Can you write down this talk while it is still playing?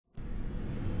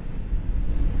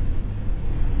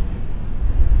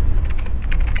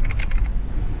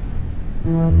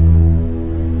My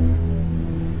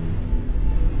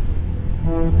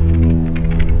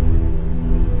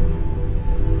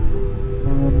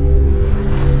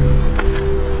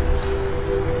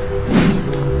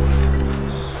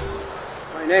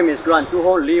name is Grand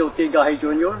Tuhon Leo T, Gaje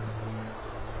Jr.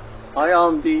 I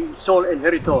am the sole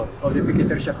inheritor of the Pekiti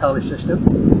Tirsia Kali system.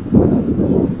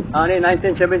 And in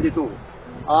 1972,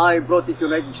 I brought it to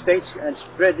the United States and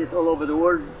spread it all over the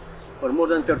world for more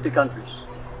than 30 countries.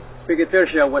 Pekiti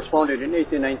Tirsia was founded in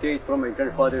 1898 from my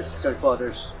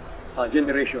grandfather's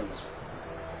generation.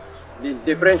 The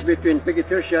difference between Pekiti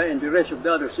Tirsia and the rest of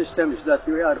the other systems is that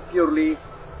we are purely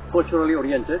culturally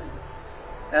oriented,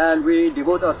 and we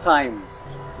devote our time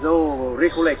to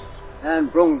recollect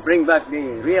and bring back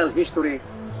the real history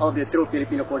of the true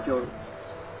Filipino culture.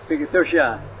 Pekiti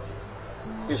Tirsia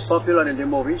is popular in the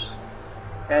movies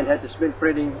and has been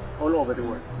spreading all over the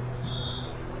world.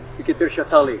 Pekiti Tirsia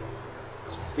Kali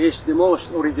is the most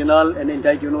original and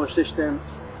indigenous system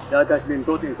that has been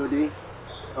brought into the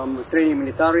training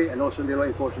military and also the law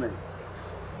enforcement.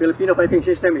 Filipino fighting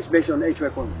system is based on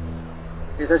H-weapon.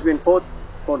 It has been fought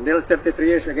for nearly 33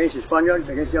 years against the Spaniards,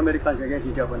 against the Americans, against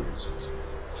the Japanese.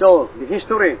 So, the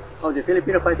history of the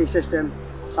Filipino fighting system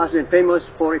has been famous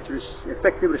for its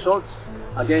effective results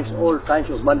against all kinds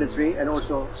of banditry and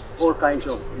also all kinds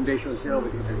of invasions over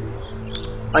the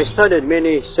Philippines. I studied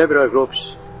several groups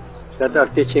that are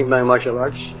teaching my martial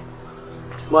arts,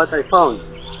 but I found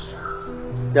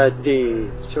that the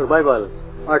Survival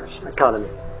Arts Academy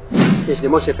is the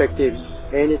most effective,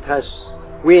 and it has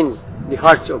won the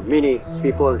hearts of many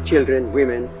people, children,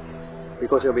 women,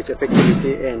 because of its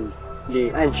effectivity and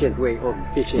the ancient way of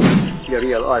teaching the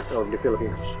real art of the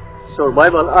Filipinos.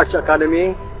 Survival Arts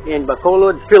Academy in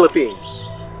Bacolod, Philippines.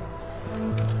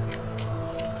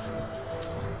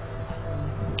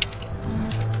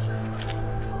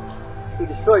 To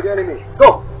destroy the enemy.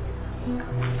 Go!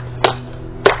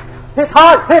 Hit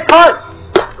hard! Hit hard!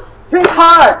 Hit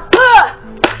hard!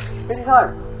 Hit it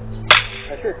hard.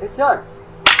 That's it. Hit hard.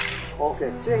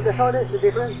 Okay. See the sound is the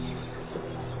difference?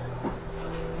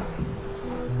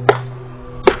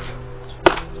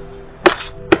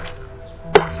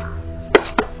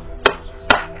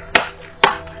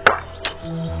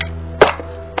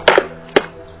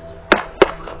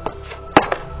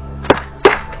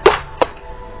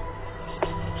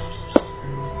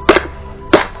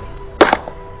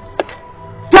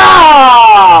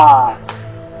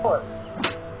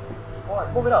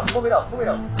 Move it up, move it up, move it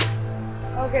up.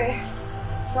 Okay.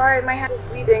 Sorry, my hand is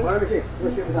bleeding. Let me see.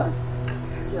 Let's get it done.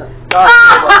 Yeah.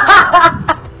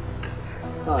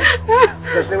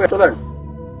 That's the way to learn.